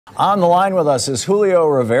On the line with us is Julio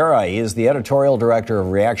Rivera. He is the editorial director of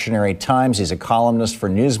Reactionary Times. He's a columnist for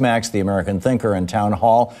Newsmax, The American Thinker, and Town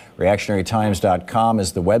Hall. ReactionaryTimes.com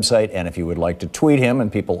is the website. And if you would like to tweet him,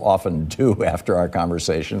 and people often do after our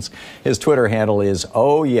conversations, his Twitter handle is,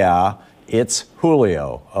 oh yeah, it's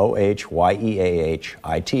Julio,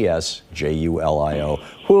 OHYEAHITSJULIO.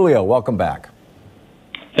 Julio, welcome back.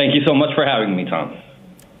 Thank you so much for having me, Tom.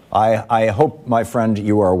 I hope, my friend,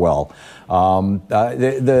 you are well.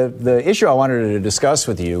 The issue I wanted to discuss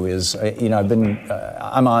with you is,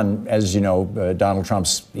 I'm on, as you know, Donald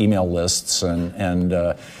Trump's email lists and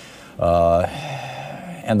the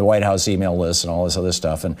White House email lists and all this other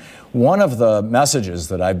stuff. And one of the messages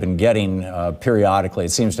that I've been getting periodically,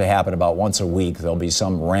 it seems to happen about once a week, there'll be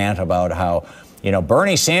some rant about how,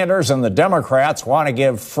 Bernie Sanders and the Democrats want to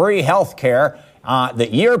give free health care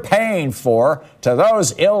that you're paying for to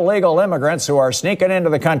those illegal immigrants who are sneaking into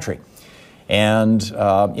the country. And,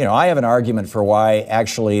 I have an argument for why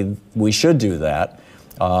actually we should do that.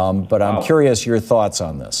 But I'm curious your thoughts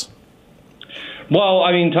on this. Well,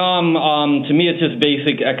 I mean, Tom, to me, it's just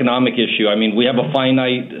basic economic issue. I mean, we have a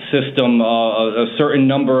finite system, a certain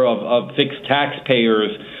number of fixed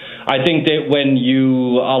taxpayers. I think that when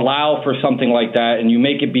you allow for something like that and you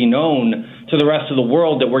make it be known to the rest of the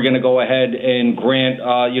world that we're going to go ahead and grant,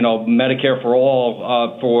 Medicare for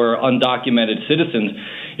all for undocumented citizens,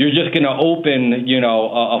 you're just going to open,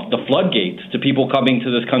 the floodgates to people coming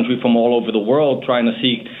to this country from all over the world trying to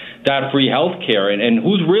seek that free health care. And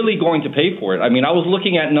who's really going to pay for it? I mean, I was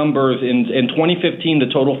looking at numbers in 2015,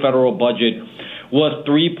 the total federal budget was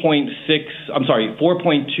 $4.2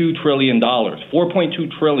 trillion,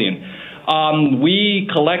 $4.2 trillion.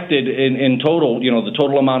 We collected in total, the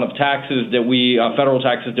total amount of taxes that federal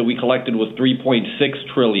taxes that we collected was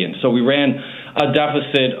 $3.6 trillion. So we ran a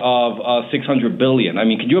deficit of $600 billion. I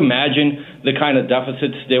mean, could you imagine the kind of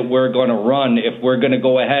deficits that we're going to run if we're going to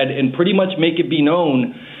go ahead and pretty much make it be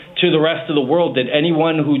known to the rest of the world that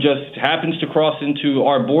anyone who just happens to cross into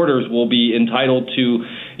our borders will be entitled to,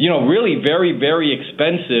 really very, very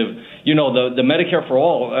expensive, the Medicare for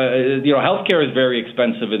All, healthcare is very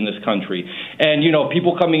expensive in this country. And,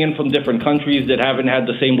 people coming in from different countries that haven't had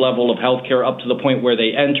the same level of healthcare up to the point where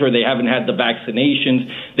they enter, they haven't had the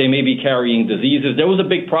vaccinations, they may be carrying diseases. There was a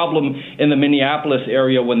big problem in the Minneapolis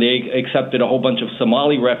area when they accepted a whole bunch of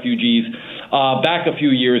Somali refugees back a few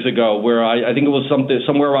years ago, where I think it was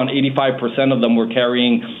somewhere around 85% of them were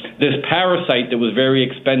carrying this parasite that was very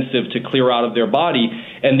expensive to clear out of their body.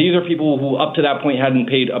 And these are people who up to that point hadn't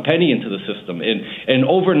paid a penny into the system. And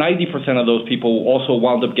over 90% of those people also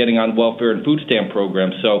wound up getting on welfare and food stamp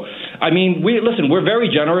programs. So, I mean, we're very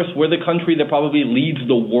generous. We're the country that probably leads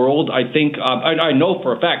the world. I think, I know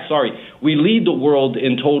for a fact, we lead the world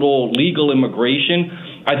in total legal immigration.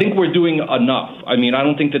 I think we're doing enough. I mean, I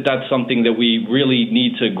don't think that that's something that we really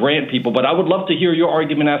need to grant people, but I would love to hear your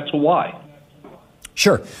argument as to why.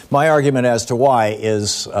 Sure. My argument as to why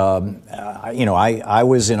is, I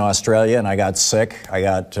was in Australia and I got sick. I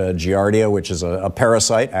got Giardia, which is a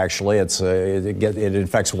parasite, actually. It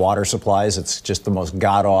infects water supplies. It's just the most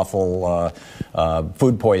god-awful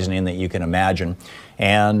food poisoning that you can imagine.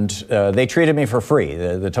 And they treated me for free.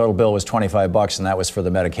 The total bill was $25, and that was for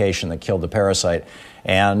the medication that killed the parasite,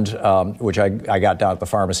 and which I got down at the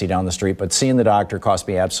pharmacy down the street. But seeing the doctor cost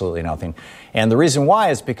me absolutely nothing. And the reason why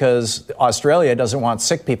is because Australia doesn't want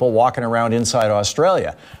sick people walking around inside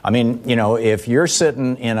Australia. I mean, if you're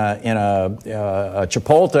sitting in a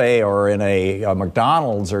Chipotle or in a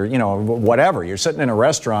McDonald's or whatever, you're sitting in a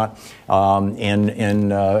restaurant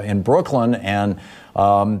in Brooklyn, and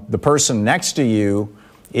the person next to you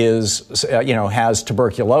has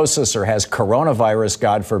tuberculosis or has coronavirus,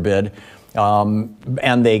 God forbid,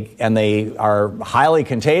 and they are highly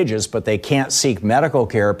contagious, but they can't seek medical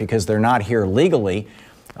care because they're not here legally.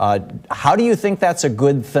 How do you think that's a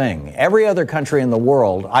good thing? Every other country in the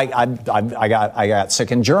world, I got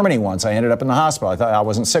sick in Germany once. I ended up in the hospital. I thought I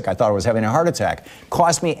wasn't sick. I thought I was having a heart attack.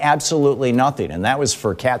 Cost me absolutely nothing, and that was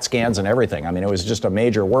for CAT scans and everything. I mean, it was just a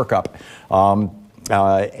major workup.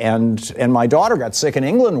 And my daughter got sick in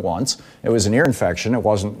England once. It was an ear infection. It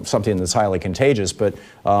wasn't something that's highly contagious, but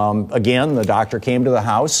again, the doctor came to the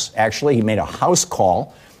house. Actually, he made a house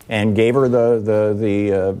call and gave her it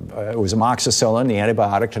was amoxicillin, the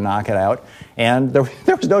antibiotic, to knock it out. And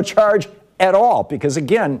there was no charge at all, because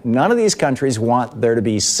again, none of these countries want there to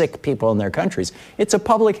be sick people in their countries. It's a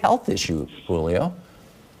public health issue, Julio.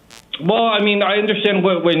 Well, I mean, I understand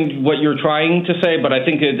what you're trying to say, but I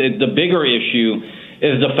think the bigger issue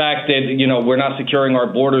is the fact that, we're not securing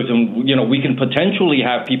our borders, and, we can potentially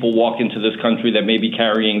have people walk into this country that may be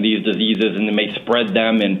carrying these diseases, and they may spread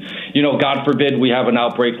them. And, God forbid we have an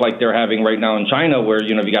outbreak like they're having right now in China, where,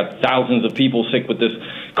 you got thousands of people sick with this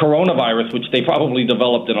coronavirus, which they probably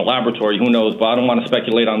developed in a laboratory. Who knows? But I don't want to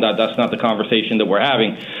speculate on that. That's not the conversation that we're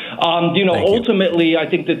having. Ultimately, I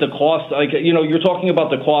think that the cost, you're talking about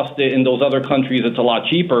the cost in those other countries, it's a lot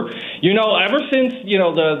cheaper. Ever since,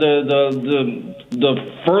 the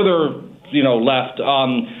further, left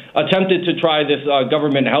attempted to try this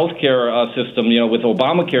government health care system, with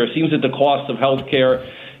Obamacare, it seems that the cost of health care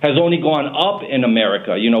has only gone up in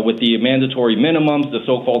America, with the mandatory minimums, the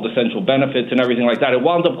so-called essential benefits and everything like that. It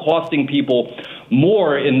wound up costing people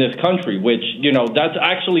more in this country, which, that's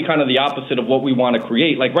actually kind of the opposite of what we want to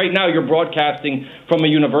create. Like right now, you're broadcasting from a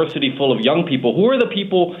university full of young people. Who are the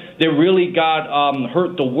people that really got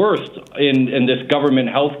hurt the worst in this government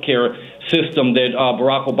health care system that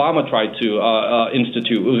Barack Obama tried to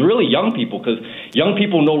institute? It was really young people, because young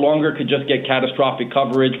people no longer could just get catastrophic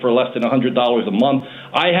coverage for less than $100 a month.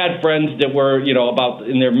 I had friends that were, about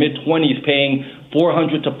in their mid-20s paying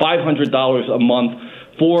 $400 to $500 a month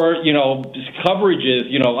for, coverages,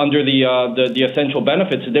 under the essential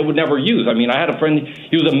benefits that they would never use. I mean, I had a friend,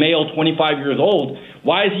 he was a male, 25 years old.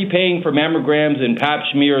 Why is he paying for mammograms and pap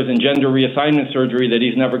smears and gender reassignment surgery that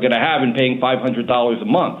he's never going to have, and paying $500 a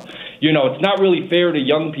month? It's not really fair to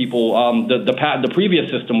young people. The previous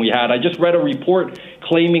system we had, I just read a report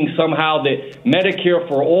claiming somehow that Medicare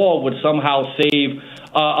for All would somehow save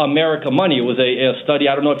America money. It was a study,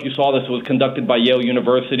 I don't know if you saw this, it was conducted by Yale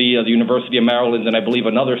University, the University of Maryland, and I believe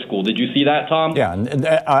another school. Did you see that, Tom? Yeah, and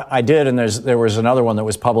I did, and there was another one that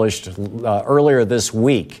was published earlier this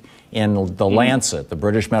week in the Lancet, the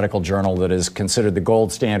British medical journal that is considered the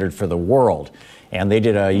gold standard for the world. And they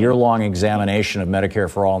did a year-long examination of Medicare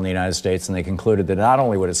for All in the United States, and they concluded that not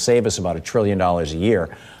only would it save us about $1 trillion a year,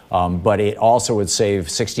 but it also would save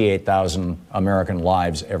 68,000 American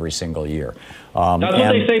lives every single year. That's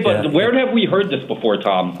what they say, but where have we heard this before,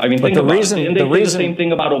 Tom? I mean, think about it. Didn't they say the same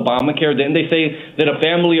thing about Obamacare? Didn't they say that a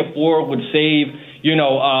family of four would save,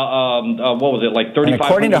 what was it, like $3,500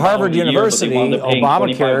 according to Harvard University,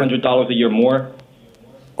 Obamacare, $2,500 a year more?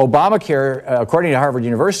 Obamacare, according to Harvard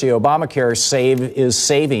University, Obamacare is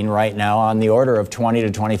saving right now on the order of 20 to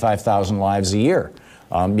 25,000 lives a year.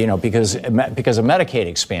 Because of Medicaid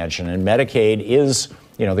expansion, and Medicaid is,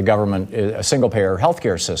 the government, a single-payer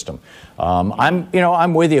healthcare system.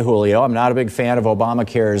 I'm with you, Julio. I'm not a big fan of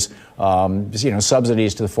Obamacare's,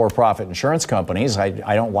 subsidies to the for-profit insurance companies.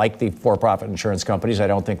 I don't like the for-profit insurance companies. I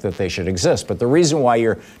don't think that they should exist. But the reason why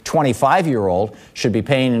your 25-year-old should be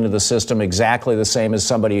paying into the system exactly the same as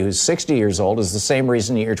somebody who's 60 years old is the same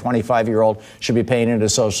reason that your 25-year-old should be paying into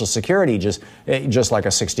Social Security just like a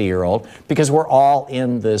 60-year-old, because we're all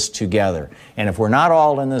in this together. And if we're not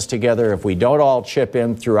all in this together, if we don't all chip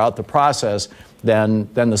in throughout the process, then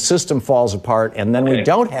the system falls apart, and then we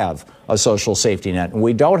don't have a social safety net, and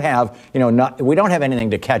we don't have, we don't have anything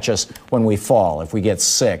to catch us when we fall, if we get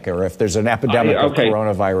sick, or if there's an epidemic of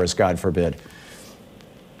coronavirus, God forbid.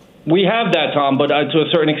 We have that, Tom, but to a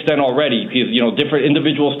certain extent already, because different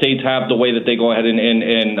individual states have the way that they go ahead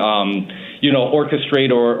and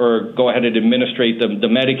orchestrate or go ahead and administrate the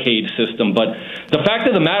Medicaid system. But the fact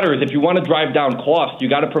of the matter is, if you want to drive down costs, you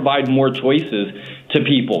got to provide more choices to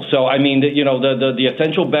people. So, I mean, the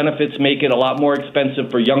essential benefits make it a lot more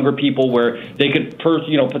expensive for younger people, where they could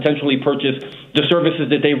potentially purchase the services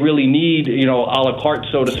that they really need, a la carte,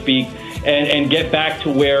 so to speak, and get back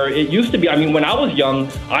to where it used to be. I mean, when I was young,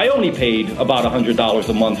 I only paid about $100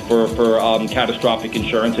 a month for catastrophic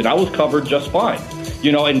insurance, and I was covered just fine.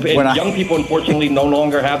 And young people, unfortunately, no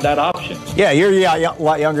longer have that option. Yeah, you're a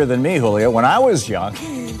lot younger than me, Julio. When I was young,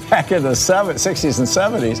 back in the 60s and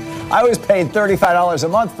 70s, I was paid $35 a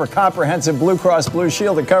month for comprehensive Blue Cross Blue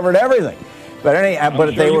Shield that covered everything.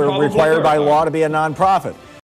 But they were required by law to be a nonprofit.